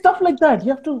 Like stuff like that.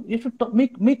 You have to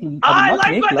make I not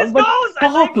like make where love, this but goes. I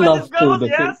talk like where love this to goes. the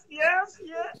fish. Yes.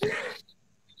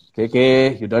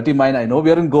 Okay, you dirty mind. I know we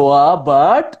are in Goa,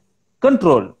 but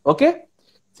control. Okay.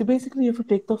 See, basically, you have to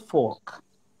take the fork,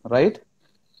 right?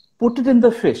 Put it in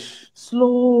the fish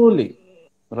slowly,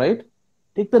 right?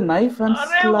 Take the knife and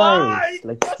Arey slice bhai,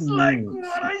 like just like smooth.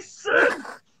 what I said.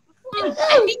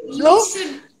 I think you No,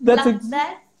 should that's plug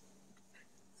that.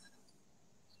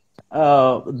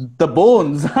 The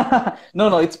bones.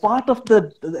 No, it's part of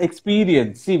the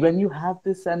experience. See, when you have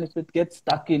this and if it gets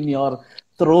stuck in your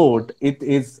throat, it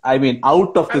is, I mean,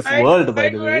 out of this world, by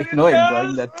the way. Where No, it enjoying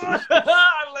goes. that fish.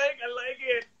 I like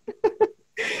it.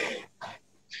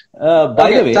 By the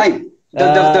Okay, way, time.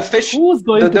 The fish. who's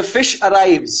going The to... fish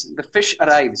arrives. The fish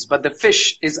arrives, but the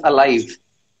fish is alive.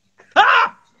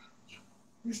 Ah!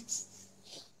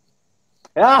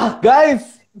 Yeah,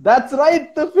 guys, that's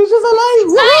right. The fish is alive.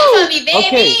 Smile Woohoo! for me, baby.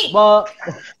 Okay, but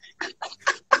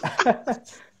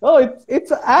oh,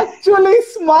 it's actually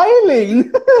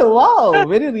smiling. Wow,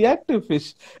 very reactive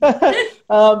fish.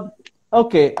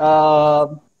 Okay.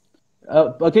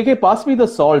 Okay, pass me the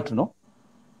salt, no?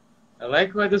 I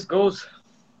like where this goes.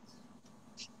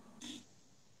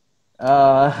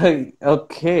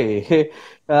 Okay.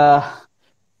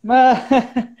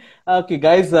 Okay,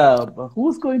 guys,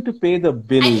 who's going to pay the I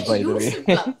bill, think by the you way? should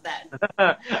plug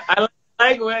that. I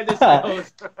like where this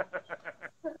goes.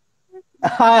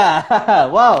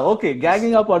 Wow, okay,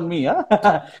 gagging up on me, huh?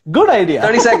 Good idea.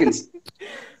 30 seconds.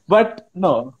 But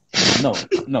no,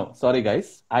 sorry,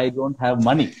 guys, I don't have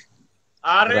money.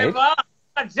 Arey Right. bhai,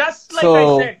 just like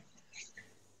So- I said.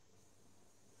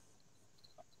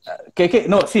 KK,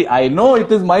 no, see, I know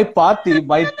it is my party,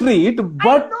 my treat,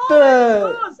 but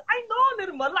I know,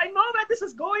 Nirmal. I know where this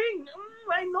is going.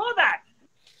 I know that.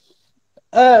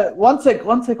 one sec.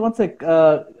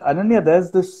 Ananya,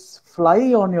 there's this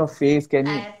fly on your face. Can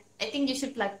you? I think you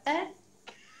should plug that.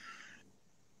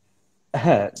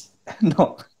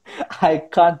 No, I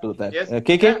can't do that. Yes.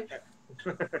 KK?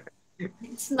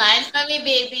 Smile for me,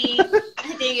 baby.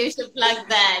 I think you should plug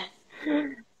that.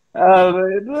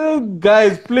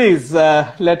 Guys, please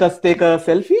let us take a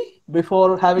selfie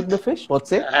before having the fish.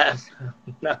 What's it?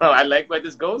 No, I like where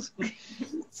this goes.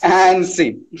 And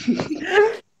scene.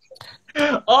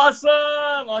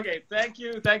 Awesome. Okay, thank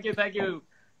you. That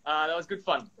was good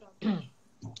fun.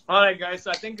 All right, guys.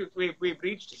 So I think we've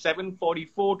reached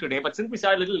 7:44 today, but since we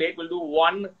started a little late, we'll do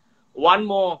one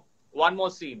more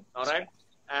scene. All right,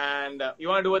 and you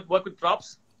want to work with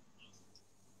props?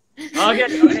 Okay.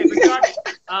 Vishak,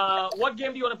 what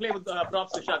game do you want to play with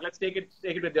props, Vishak? Let's take it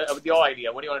with your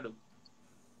idea. What do you want to do?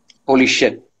 Holy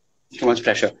shit. Too much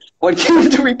pressure. What game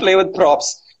do we play with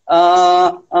props?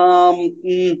 Okay,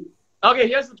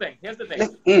 here's the thing.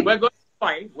 Mm. We're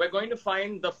going to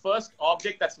find the first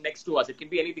object that's next to us. It can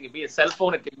be anything. It can be a cell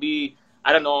phone. It can be,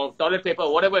 I don't know, toilet paper,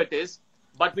 whatever it is.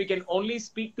 But we can only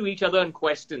speak to each other in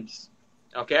questions.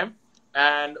 Okay?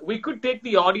 And we could take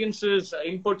the audience's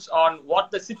inputs on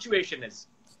what the situation is.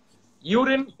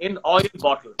 Urine in oil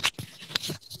bottle.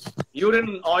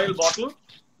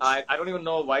 I don't even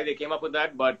know why they came up with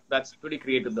that, but that's pretty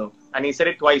creative though. And he said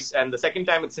it twice, and the second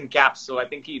time it's in caps, so I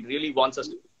think he really wants us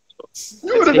to.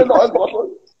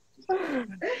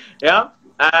 Yeah,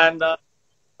 and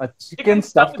A chicken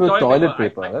stuffed with toilet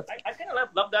paper. I kind of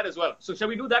love that as well. So shall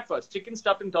we do that first? Chicken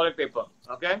stuffed in toilet paper,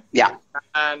 okay? Yeah.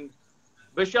 And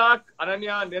Vishak,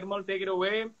 Ananya, Nirmal, take it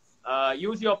away.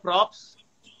 Use your props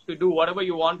to do whatever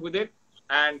you want with it.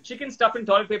 And chicken stuffed in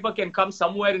toilet paper can come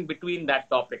somewhere in between that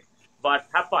topic. But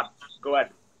have fun. Go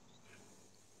ahead.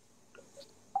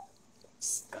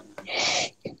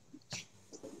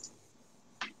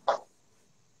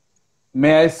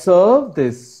 May I serve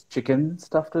this chicken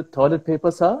stuffed with toilet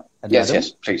paper, sir? And Yes, madam?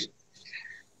 yes, please.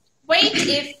 Wait,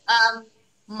 if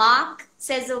Mark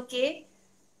says okay.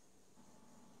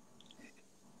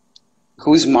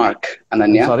 Who's Mark,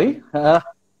 Ananya? Sorry?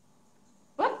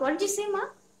 What? What did you say,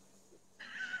 Mark?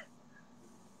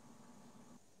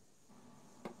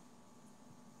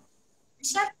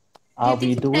 Are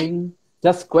we doing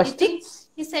just questions?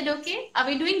 He said, okay, are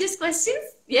we doing these questions?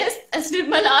 Yes, as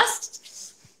Nirmal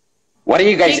asked. What are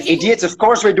you guys, Thinking- idiots? Of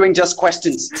course we're doing just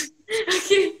questions.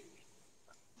 Okay.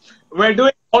 We're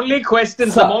doing only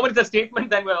questions. The moment it's a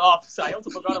statement, then we're off. So I also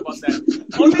forgot about that.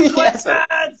 Only Yes, sir.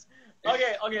 questions!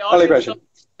 Okay. Only Audience, question.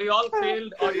 so we all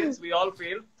failed, audience. We all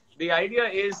failed. The idea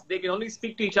is they can only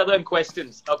speak to each other in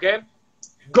questions. Okay?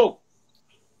 Go.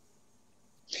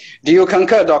 Do you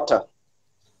concur, doctor?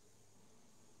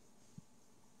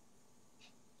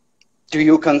 Do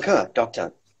you concur,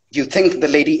 doctor? Do you think the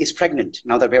lady is pregnant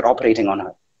now that we're operating on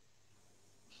her?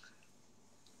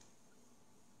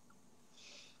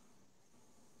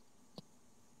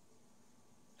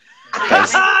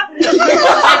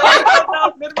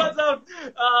 Nirmal's out.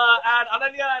 And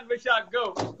Ananya and Vishak,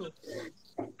 go.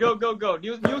 Go.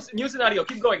 New scenario.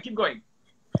 Keep going.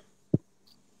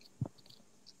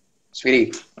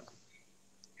 Sweetie,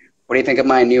 what do you think of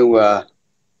my new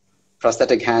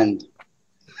prosthetic hand?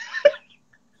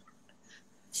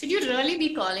 Should you really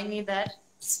be calling me that,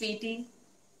 sweetie?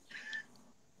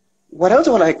 What else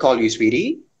will I call you,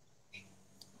 sweetie?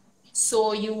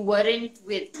 So you weren't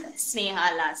with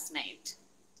Sneha last night?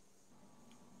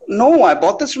 No, I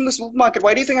bought this from the supermarket.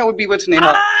 Why do you think I would be with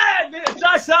Sneha? Ah!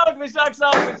 Vishak's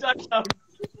out.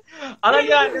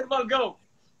 Ananya and Nirmal, go.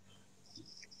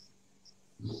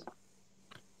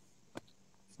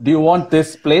 Do you want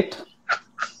this plate?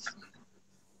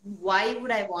 Why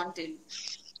would I want it?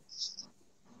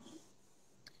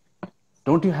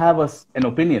 Don't you have an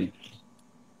opinion?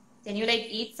 Can you like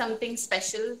eat something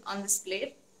special on this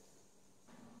plate?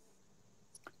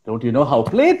 Don't you know how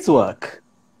plates work?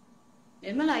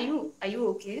 Nirmal, are you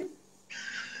okay?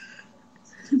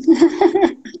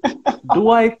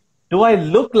 Do I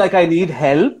look like I need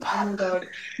help? Oh my god.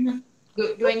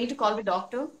 Do I need to call the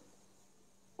doctor?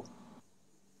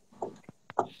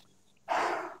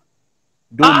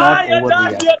 Do not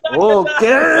overreact.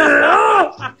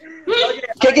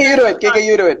 Okay. KK,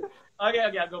 you do it.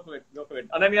 Okay, go for it.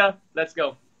 Ananya, let's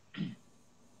go.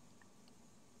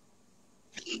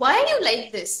 Why are you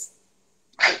like this?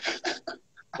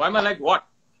 Why am I like what?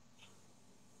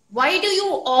 Why do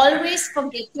you always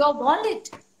forget your wallet?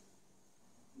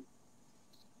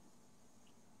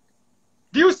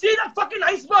 Do you see that fucking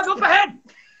iceberg up ahead?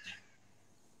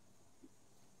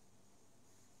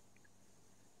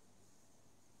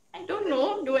 I don't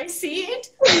know. Do I see it?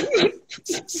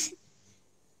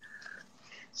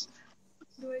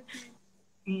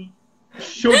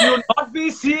 Should you not be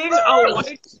seeing a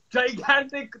white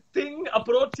gigantic thing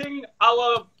approaching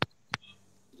our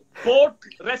port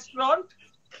restaurant?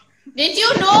 Did you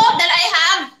know that I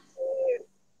have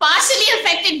partially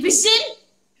affected vision?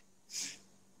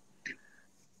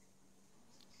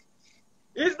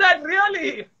 Is that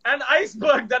really an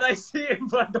iceberg that I see in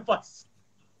front of us?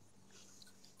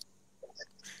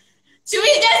 Should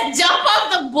we just jump off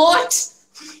the boat?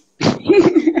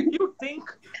 You think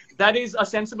that is a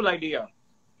sensible idea?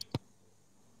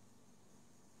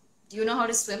 Do you know how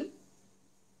to swim?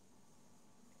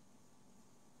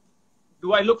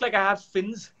 Do I look like I have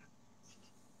fins?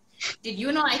 Did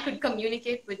you know I could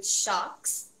communicate with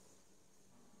sharks?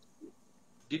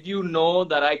 Did you know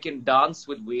that I can dance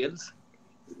with whales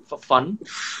for fun?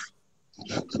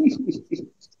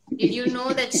 Did you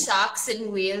know that sharks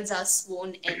and whales are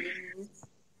sworn enemies?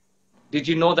 Did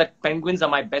you know that penguins are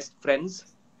my best friends?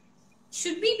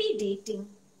 Should we be dating?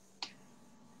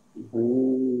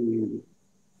 Ooh.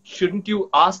 Shouldn't you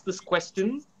ask this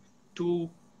question to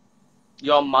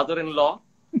your mother-in-law?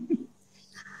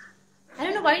 I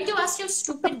don't know. Why didn't you ask your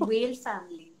stupid whale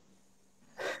family?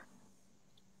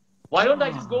 Why don't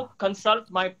I just go consult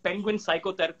my penguin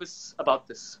psychotherapist about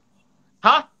this?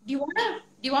 Huh? Do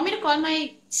you want me to call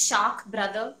my shark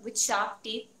brother with shark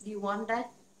teeth? Do you want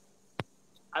that?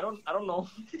 I don't know.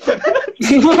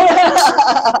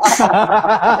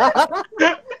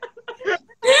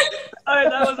 Alright,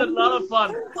 that was a lot of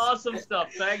fun. Awesome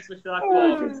stuff. Thanks,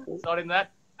 Vishak, for starting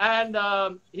that. And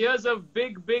here's a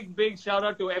big shout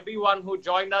out to everyone who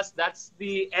joined us. That's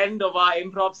the end of our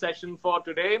improv session for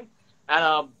today. And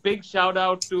a big shout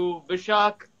out to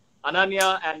Vishak,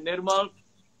 Ananya, and Nirmal.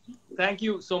 Thank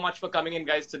you so much for coming in,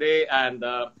 guys, today. And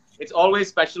it's always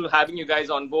special having you guys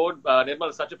on board. Nirmal,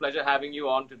 it's such a pleasure having you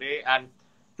on today. And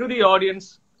to the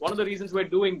audience, one of the reasons we're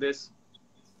doing this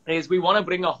is we want to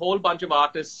bring a whole bunch of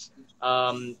artists,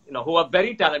 who are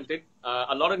very talented.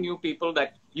 A lot of new people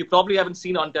that you probably haven't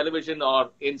seen on television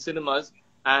or in cinemas.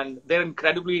 And they're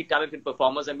incredibly talented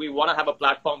performers. And we want to have a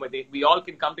platform where we all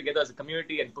can come together as a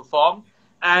community and perform.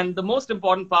 And the most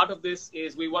important part of this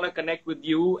is we want to connect with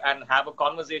you and have a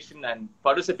conversation and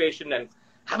participation and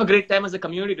have a great time as a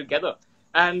community together.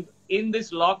 And in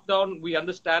this lockdown, we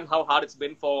understand how hard it's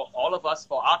been for all of us,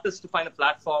 for artists to find a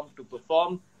platform to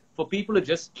perform, for people to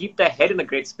just keep their head in a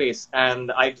great space.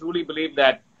 And I truly believe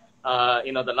that,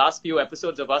 the last few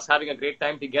episodes of us having a great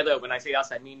time together, when I say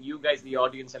us, I mean you guys, the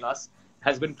audience, and us,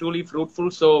 has been truly fruitful.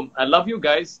 So I love you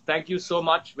guys. Thank you so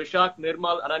much. Vishak,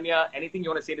 Nirmal, Ananya, anything you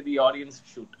want to say to the audience,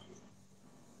 shoot.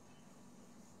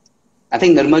 I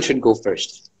think Nirmal should go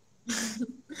first.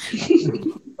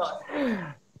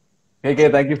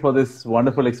 Okay, thank you for this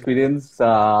wonderful experience.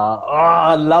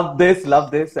 Love this.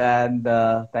 And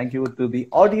thank you to the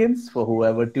audience for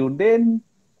whoever tuned in.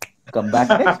 Come back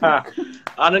next week.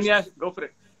 Ananya, go for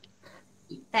it.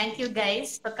 Thank you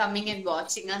guys for coming and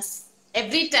watching us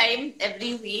every time,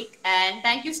 every week. And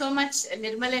thank you so much,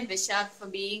 Nirmal and Vishak, for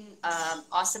being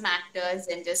awesome actors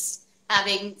and just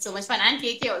having so much fun. And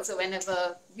KK also,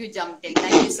 whenever you jumped in.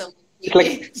 Thank you so much,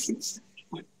 KK.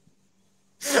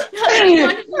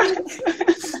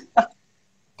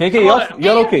 KK,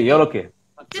 you're okay.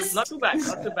 Not too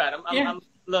bad. I'm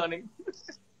learning.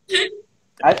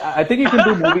 I think you can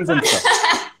do movies and stuff.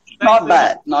 Not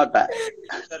bad.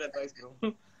 That advice,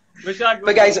 bro. Vishak,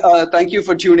 But guys, thank you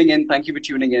for tuning in.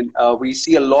 We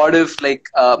see a lot of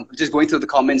just going through the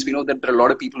comments. We know that there are a lot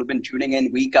of people who've been tuning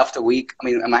in week after week. I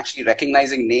mean, I'm actually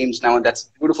recognizing names now, and that's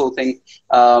a beautiful thing.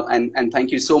 And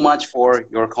thank you so much for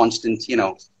your constant,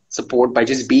 support by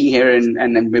just being here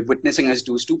and witnessing us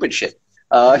do stupid shit.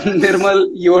 Nirmal,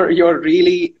 you're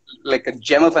really like a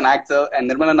gem of an actor. And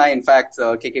Nirmal and I, in fact,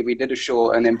 KK, we did an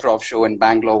improv show in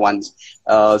Bangalore once.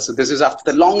 So this is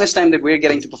after the longest time that we're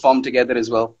getting to perform together as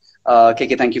well.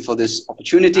 KK, thank you for this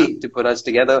opportunity to put us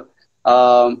together.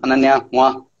 Ananya,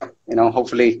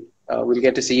 hopefully we'll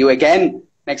get to see you again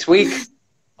next week.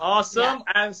 Awesome.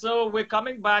 Yeah. And so we're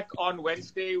coming back on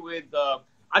Wednesday with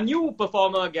a new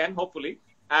performer again, hopefully.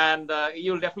 And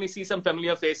you'll definitely see some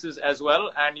familiar faces as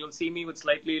well. And you'll see me with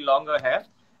slightly longer hair.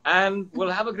 And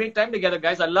we'll have a great time together,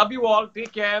 guys. I love you all.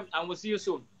 Take care. And we'll see you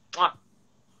soon. Mwah.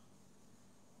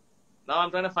 Now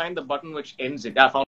I'm trying to find the button which ends it. I found